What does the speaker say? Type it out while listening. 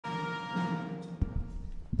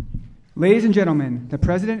Ladies and gentlemen, the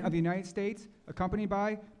President of the United States, accompanied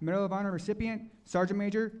by Medal of Honor recipient, Sergeant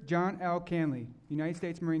Major John L. Canley, United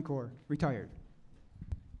States Marine Corps, retired.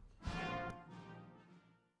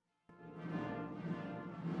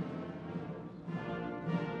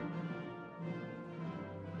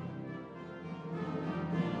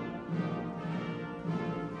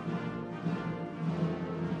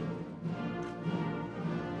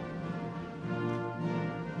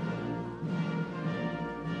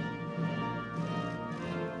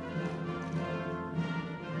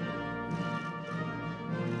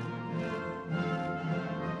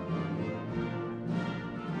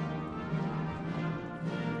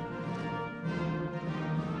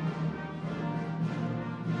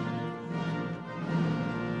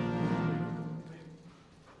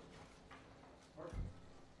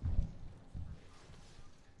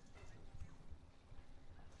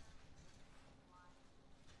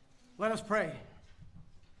 Let us pray.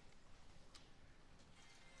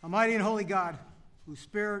 Almighty and holy God, whose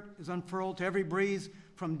spirit is unfurled to every breeze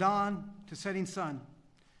from dawn to setting sun,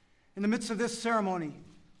 in the midst of this ceremony,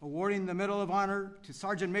 awarding the Medal of Honor to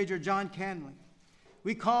Sergeant Major John Canley,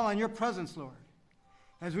 we call on your presence, Lord,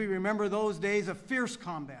 as we remember those days of fierce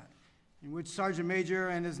combat in which Sergeant Major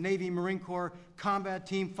and his Navy Marine Corps combat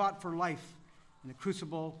team fought for life in the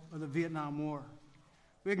crucible of the Vietnam War.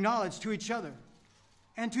 We acknowledge to each other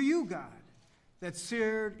and to you, God, that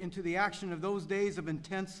seared into the action of those days of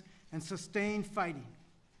intense and sustained fighting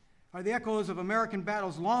are the echoes of American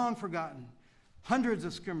battles long forgotten, hundreds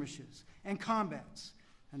of skirmishes and combats,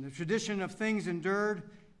 and the tradition of things endured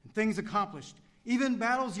and things accomplished, even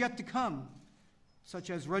battles yet to come, such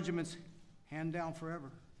as regiments hand down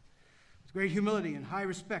forever. With great humility and high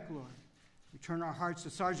respect, Lord, we turn our hearts to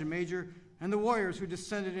Sergeant Major and the warriors who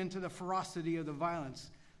descended into the ferocity of the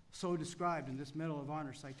violence so described in this Medal of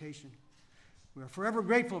Honor citation. We are forever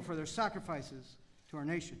grateful for their sacrifices to our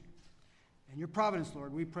nation. In your providence,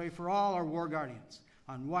 Lord, we pray for all our war guardians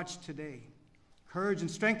on watch today. Encourage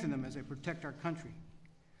and strengthen them as they protect our country.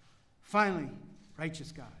 Finally,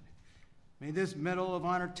 righteous God, may this Medal of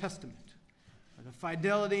Honor testament of the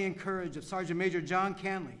fidelity and courage of Sergeant Major John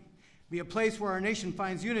Canley be a place where our nation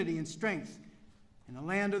finds unity and strength in the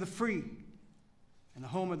land of the free and the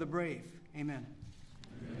home of the brave. Amen.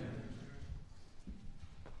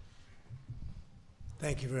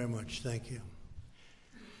 Thank you very much. Thank you.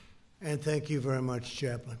 And thank you very much,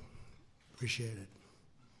 Chaplain. Appreciate it.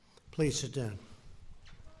 Please sit down.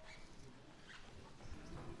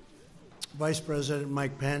 Vice President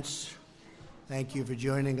Mike Pence, thank you for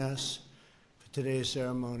joining us for today's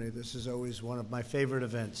ceremony. This is always one of my favorite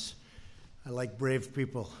events. I like brave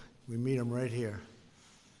people. We meet them right here.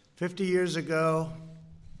 50 years ago,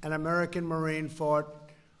 an American Marine fought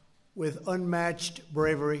with unmatched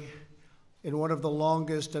bravery in one of the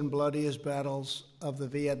longest and bloodiest battles of the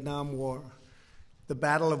Vietnam War, the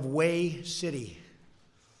Battle of Hue City.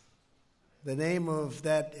 The name of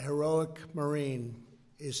that heroic Marine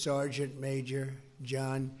is Sergeant Major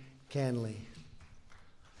John Canley.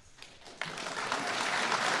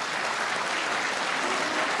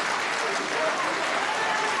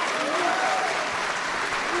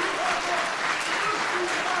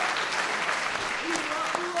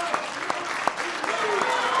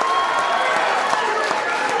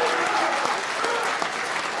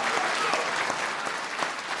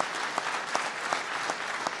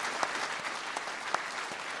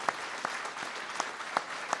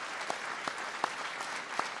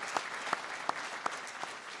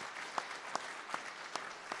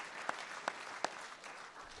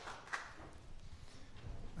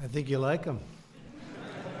 I think you like them.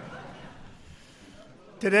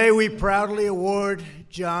 Today we proudly award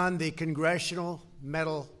John the Congressional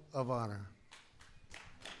Medal of Honor.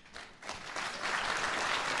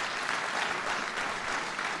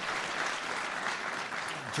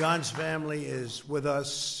 John's family is with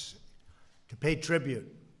us to pay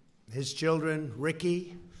tribute. His children,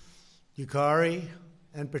 Ricky, Yukari,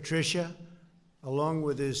 and Patricia, along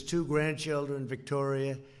with his two grandchildren,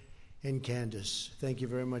 Victoria and Candace. Thank you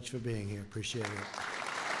very much for being here. Appreciate it.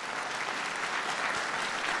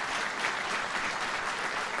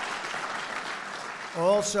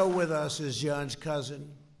 Also with us is John's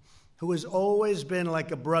cousin, who has always been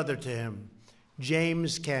like a brother to him,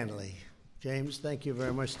 James Canley. James, thank you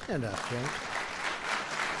very much. Stand up, James.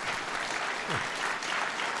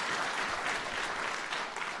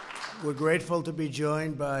 We're grateful to be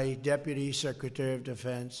joined by Deputy Secretary of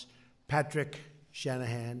Defense Patrick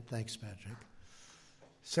Shanahan. Thanks, Patrick.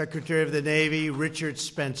 Secretary of the Navy Richard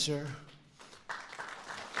Spencer.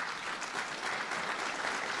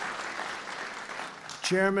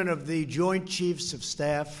 Chairman of the Joint Chiefs of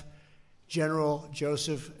Staff General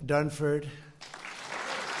Joseph Dunford.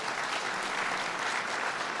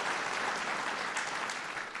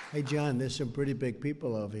 Hey, John, there's some pretty big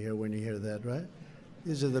people over here when you hear that, right?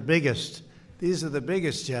 These are the biggest. These are the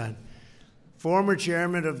biggest, John. Former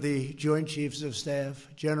chairman of the Joint Chiefs of Staff,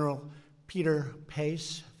 General Peter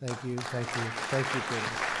Pace. Thank you, thank you, thank you, Peter.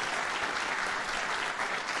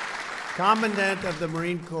 Commandant of the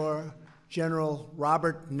Marine Corps, General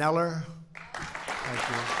Robert Neller. Thank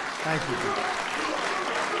you. Thank you, Peter.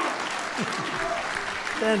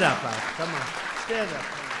 Stand up, Al. Come on. Stand up.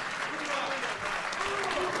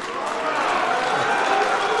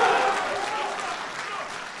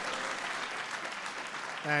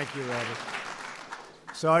 Thank you, Robert.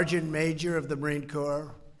 Sergeant Major of the Marine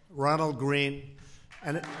Corps, Ronald Green.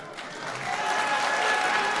 And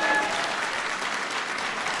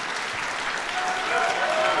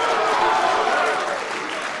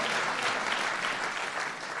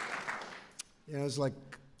it's like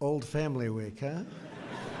old family week, huh?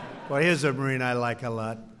 Well, here's a Marine I like a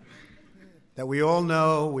lot, that we all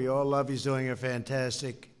know, we all love. He's doing a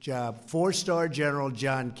fantastic job. 4-star General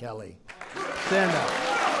John Kelly. Stand up.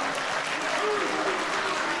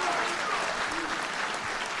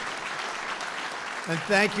 And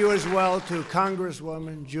thank you as well to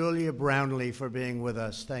Congresswoman Julia Brownlee for being with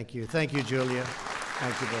us. Thank you. Thank you, Julia.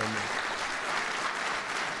 Thank you very much.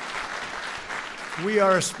 We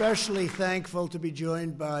are especially thankful to be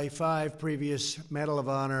joined by 5 previous Medal of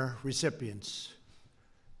Honor recipients.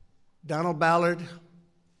 Donald Ballard,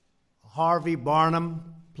 Harvey Barnum,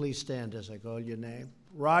 please stand as I call your name,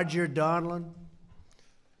 Roger Donlin,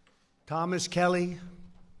 Thomas Kelly,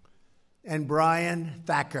 and Brian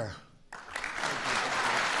Thacker.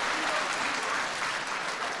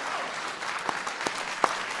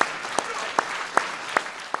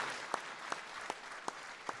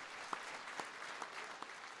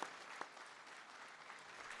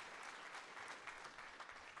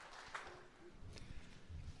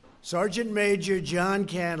 Sergeant Major John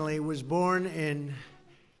Canley was born in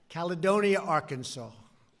Caledonia, Arkansas.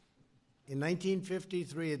 In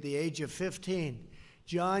 1953, at the age of 15,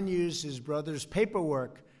 John used his brother's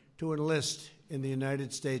paperwork to enlist in the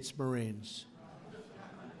United States Marines.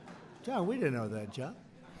 John, we didn't know that, John.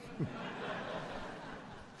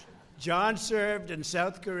 John served in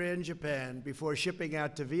South Korea and Japan before shipping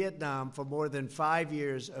out to Vietnam for more than 5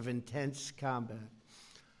 years of intense combat.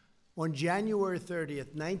 On January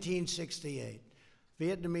 30th, 1968,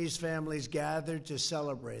 Vietnamese families gathered to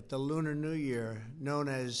celebrate the Lunar New Year, known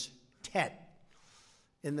as Tet.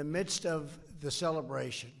 In the midst of the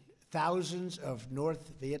celebration, thousands of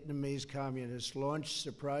North Vietnamese communists launched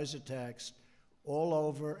surprise attacks all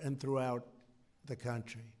over and throughout the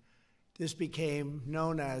country. This became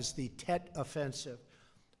known as the Tet Offensive,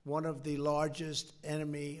 one of the largest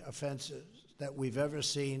enemy offensives that we've ever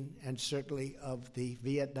seen, and certainly of the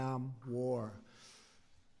Vietnam War.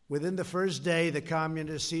 Within the first day, the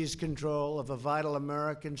communists seized control of a vital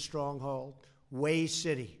American stronghold, Hue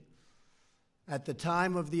City. At the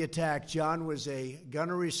time of the attack, John was a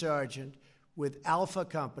gunnery sergeant with Alpha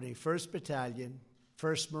Company, 1st Battalion,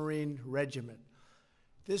 1st Marine Regiment.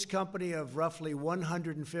 This company of roughly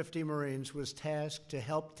 150 Marines was tasked to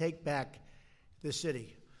help take back the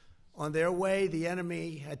city. On their way, the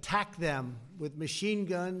enemy attacked them with machine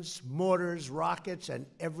guns, mortars, rockets, and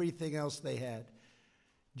everything else they had.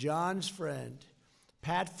 John's friend,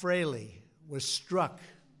 Pat Fraley, was struck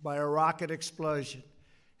by a rocket explosion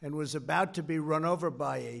and was about to be run over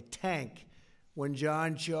by a tank when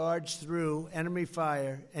John charged through enemy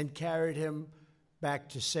fire and carried him back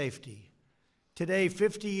to safety. Today,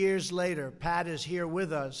 50 years later, Pat is here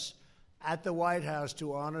with us at the White House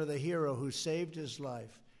to honor the hero who saved his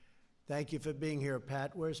life. Thank you for being here,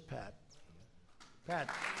 Pat. Where's Pat? Pat.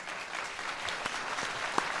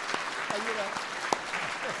 How you doing?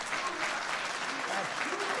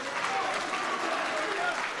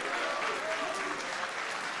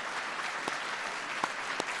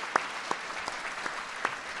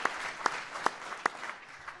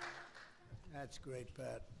 That's great,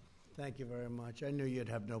 Pat. Thank you very much. I knew you'd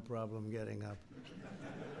have no problem getting up.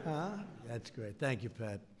 Huh? That's great. Thank you,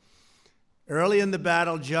 Pat. Early in the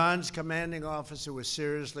battle, John's commanding officer was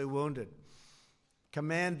seriously wounded.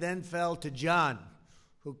 Command then fell to John,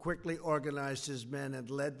 who quickly organized his men and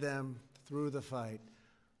led them through the fight.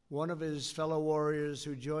 One of his fellow warriors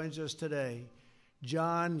who joins us today,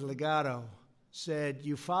 John Legato, said,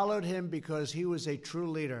 "You followed him because he was a true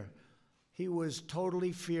leader. He was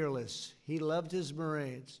totally fearless. He loved his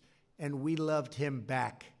Marines, and we loved him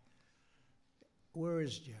back." Where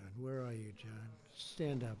is John? Where are you, John?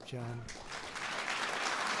 Stand up, John.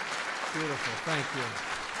 Beautiful. Thank you.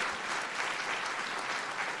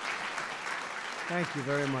 Thank you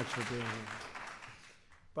very much for being here.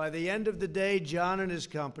 By the end of the day, John and his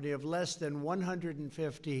company of less than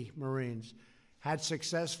 150 Marines had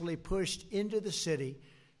successfully pushed into the city,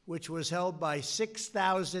 which was held by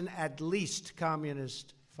 6,000 at least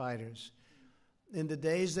communist fighters. In the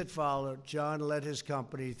days that followed, John led his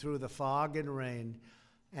company through the fog and rain,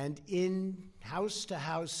 and in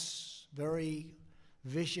house-to-house, very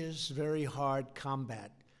vicious, very hard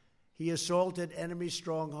combat. He assaulted enemy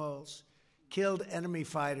strongholds, killed enemy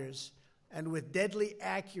fighters, and with deadly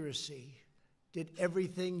accuracy did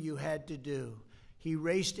everything you had to do. He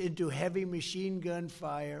raced into heavy machine gun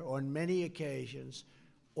fire on many occasions,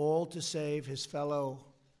 all to save his fellow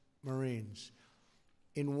Marines.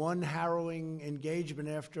 In one harrowing engagement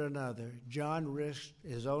after another, John risked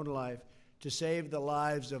his own life to save the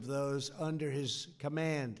lives of those under his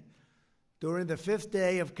command. During the 5th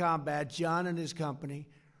day of combat, John and his company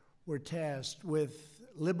were tasked with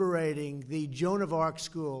liberating the Joan of Arc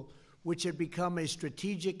School, which had become a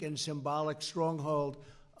strategic and symbolic stronghold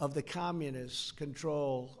of the communists'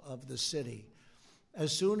 control of the city.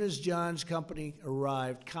 As soon as John's company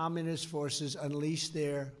arrived, communist forces unleashed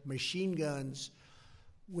their machine guns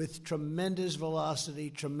with tremendous velocity,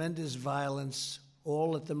 tremendous violence,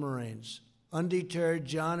 all at the Marines. Undeterred,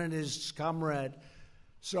 John and his comrade,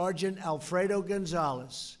 Sergeant Alfredo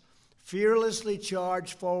Gonzalez, fearlessly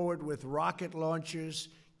charged forward with rocket launchers,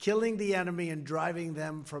 killing the enemy and driving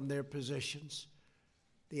them from their positions.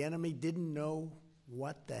 The enemy didn't know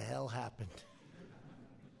what the hell happened.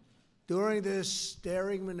 During this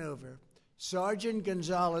daring maneuver, Sergeant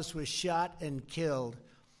Gonzalez was shot and killed,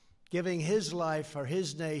 giving his life for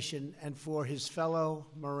his nation and for his fellow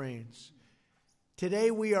Marines.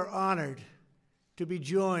 Today we are honored to be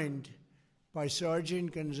joined by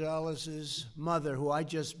Sergeant Gonzalez's mother, who I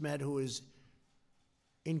just met, who is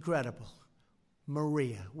incredible,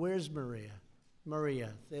 Maria. Where's Maria?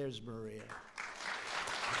 Maria, there's Maria.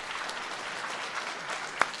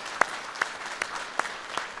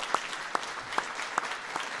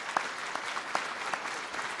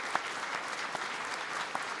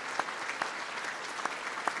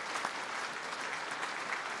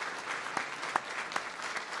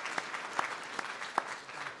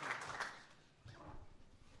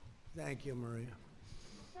 Thank you, Maria.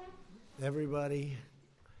 Everybody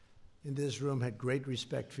in this room had great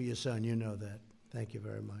respect for your son. You know that. Thank you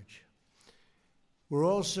very much. We're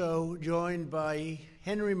also joined by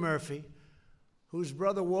Henry Murphy, whose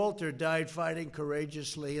brother Walter died fighting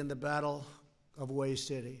courageously in the Battle of Hue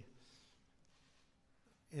City.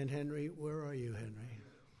 And Henry, where are you, Henry?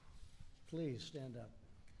 Please stand up.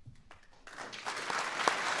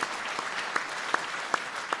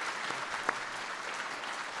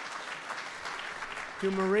 To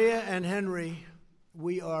Maria and Henry,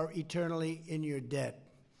 we are eternally in your debt.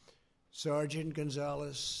 Sergeant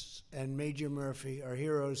Gonzalez and Major Murphy are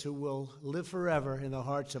heroes who will live forever in the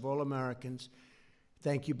hearts of all Americans.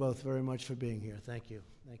 Thank you both very much for being here. Thank you.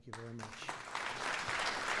 Thank you very much.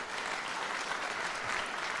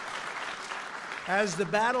 As the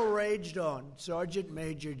battle raged on, Sergeant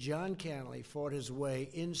Major John Canley fought his way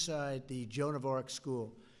inside the Joan of Arc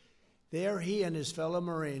School. There he and his fellow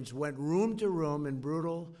Marines went room to room in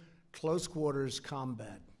brutal, close-quarters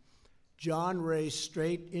combat. John raced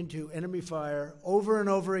straight into enemy fire over and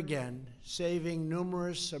over again, saving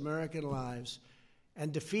numerous American lives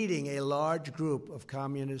and defeating a large group of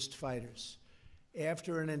communist fighters.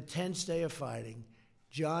 After an intense day of fighting,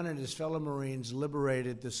 John and his fellow Marines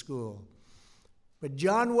liberated the school. But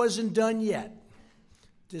John wasn't done yet.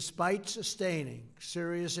 Despite sustaining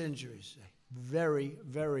serious injuries, very,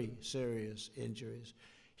 very serious injuries,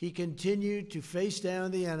 he continued to face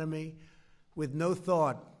down the enemy with no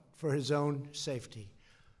thought for his own safety.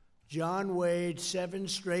 John waged 7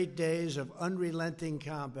 straight days of unrelenting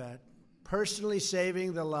combat, personally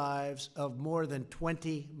saving the lives of more than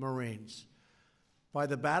 20 Marines. By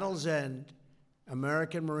the battle's end,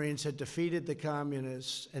 American Marines had defeated the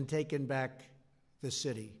communists and taken back the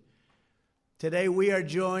city. Today, we are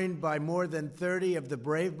joined by more than 30 of the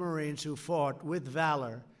brave Marines who fought with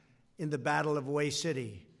valor in the Battle of Hue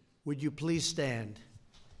City. Would you please stand?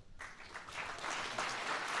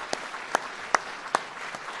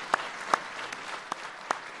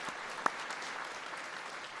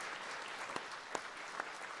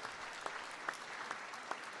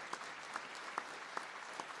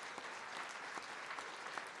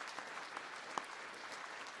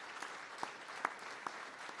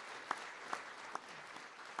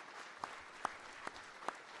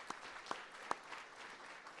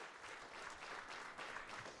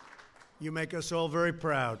 You make us all very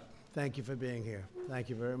proud. Thank you for being here. Thank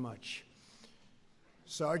you very much.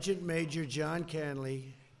 Sergeant Major John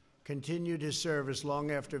Canley continued his service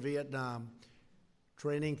long after Vietnam,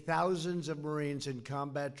 training thousands of Marines in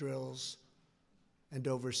combat drills and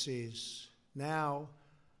overseas. Now,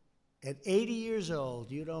 at 80 years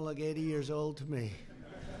old, you don't look 80 years old to me.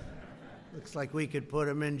 Looks like we could put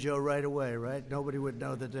him in, Joe, right away, right? Nobody would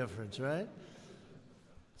know the difference, right?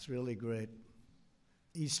 It's really great.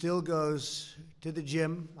 He still goes to the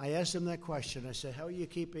gym. I asked him that question. I said, how are you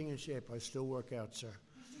keeping in shape? I still work out, sir.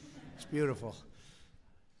 It's beautiful.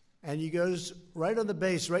 And he goes right on the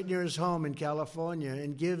base, right near his home in California,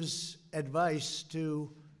 and gives advice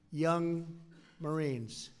to young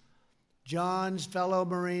Marines. John's fellow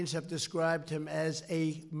Marines have described him as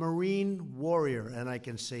a Marine warrior, and I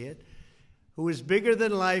can see it, who is bigger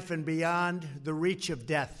than life and beyond the reach of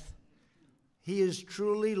death. He is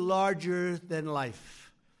truly larger than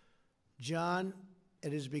life. John,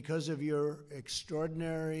 it is because of your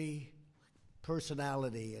extraordinary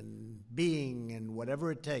personality and being and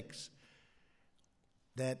whatever it takes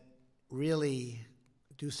that really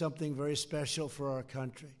do something very special for our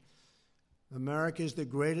country. America is the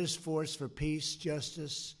greatest force for peace,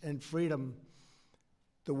 justice, and freedom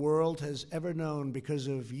the world has ever known because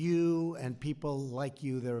of you and people like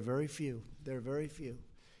you. There are very few. There are very few.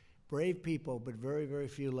 Brave people, but very, very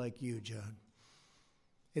few like you, John.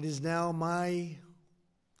 It is now my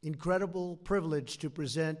incredible privilege to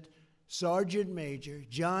present Sergeant Major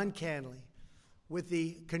John Canley with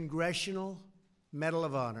the Congressional Medal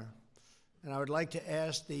of Honor. And I would like to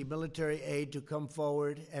ask the military aide to come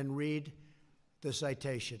forward and read the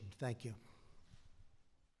citation. Thank you.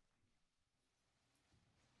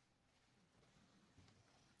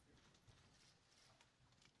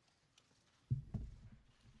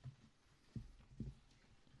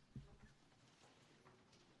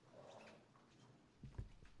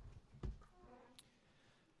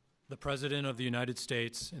 The President of the United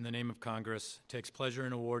States, in the name of Congress, takes pleasure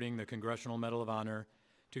in awarding the Congressional Medal of Honor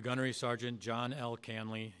to Gunnery Sergeant John L.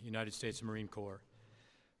 Canley, United States Marine Corps,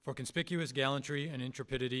 for conspicuous gallantry and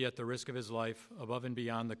intrepidity at the risk of his life, above and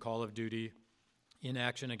beyond the call of duty, in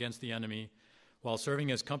action against the enemy, while serving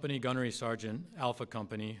as Company Gunnery Sergeant, Alpha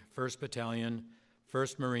Company, 1st Battalion,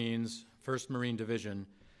 1st Marines, 1st Marine Division,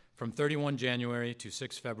 from 31 January to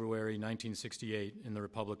 6 February 1968 in the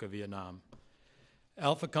Republic of Vietnam.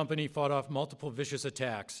 Alpha Company fought off multiple vicious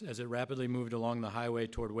attacks as it rapidly moved along the highway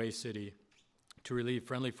toward Hue City to relieve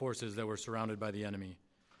friendly forces that were surrounded by the enemy.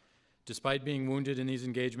 Despite being wounded in these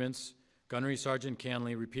engagements, Gunnery Sergeant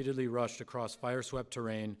Canley repeatedly rushed across fire-swept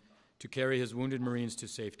terrain to carry his wounded Marines to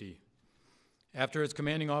safety. After his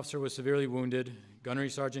commanding officer was severely wounded, Gunnery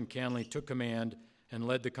Sergeant Canley took command and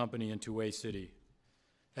led the company into Hue City.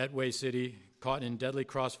 At Hue City, caught in deadly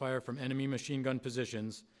crossfire from enemy machine gun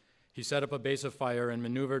positions, he set up a base of fire and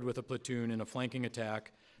maneuvered with a platoon in a flanking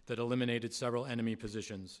attack that eliminated several enemy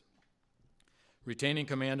positions. Retaining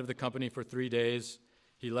command of the company for 3 days,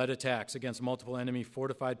 he led attacks against multiple enemy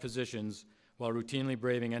fortified positions while routinely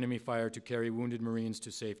braving enemy fire to carry wounded Marines to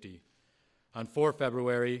safety. On 4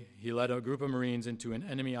 February, he led a group of Marines into an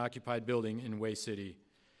enemy-occupied building in Hue City.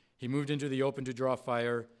 He moved into the open to draw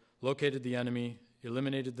fire, located the enemy,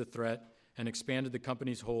 eliminated the threat, and expanded the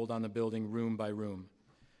company's hold on the building room by room.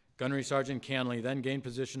 Gunnery Sergeant Canley then gained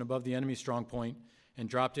position above the enemy strongpoint and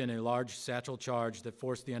dropped in a large satchel charge that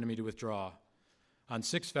forced the enemy to withdraw. On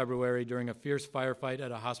 6 February, during a fierce firefight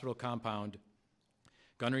at a hospital compound,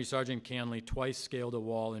 Gunnery Sergeant Canley twice scaled a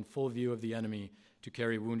wall in full view of the enemy to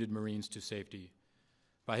carry wounded Marines to safety.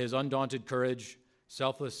 By his undaunted courage,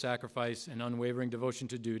 selfless sacrifice, and unwavering devotion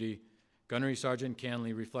to duty, Gunnery Sergeant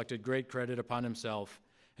Canley reflected great credit upon himself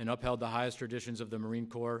and upheld the highest traditions of the Marine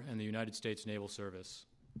Corps and the United States Naval Service.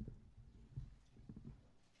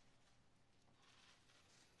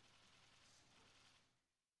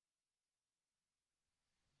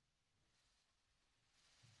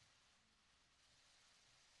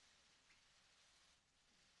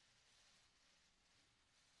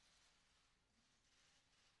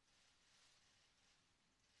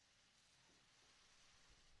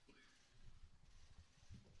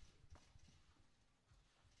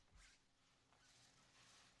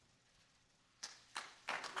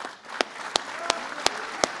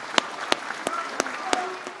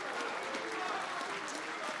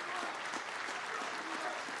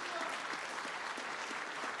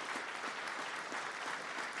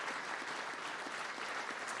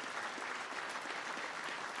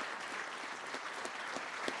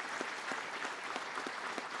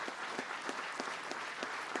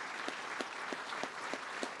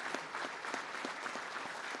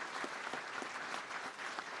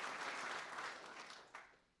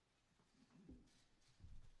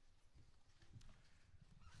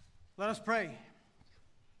 Let us pray.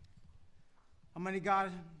 Almighty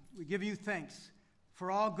God, we give you thanks for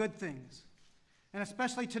all good things, and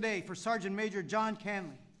especially today for Sergeant Major John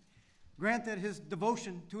Canley. Grant that his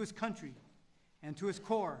devotion to his country and to his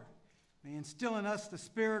corps may instill in us the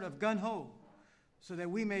spirit of gun-ho, so that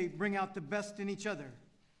we may bring out the best in each other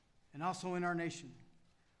and also in our nation.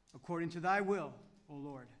 According to thy will, O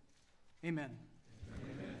Lord. Amen.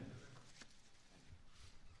 Amen.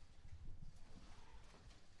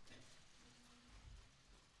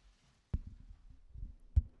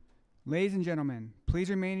 Ladies and gentlemen, please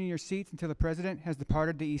remain in your seats until the President has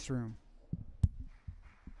departed the East Room.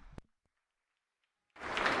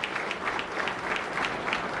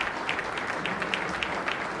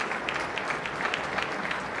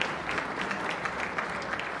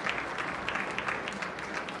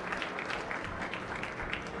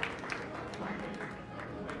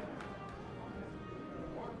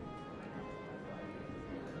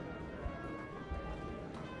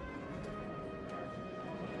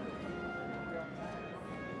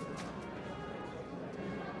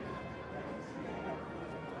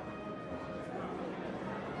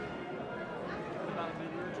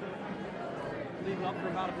 Leave it up for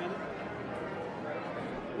about a minute.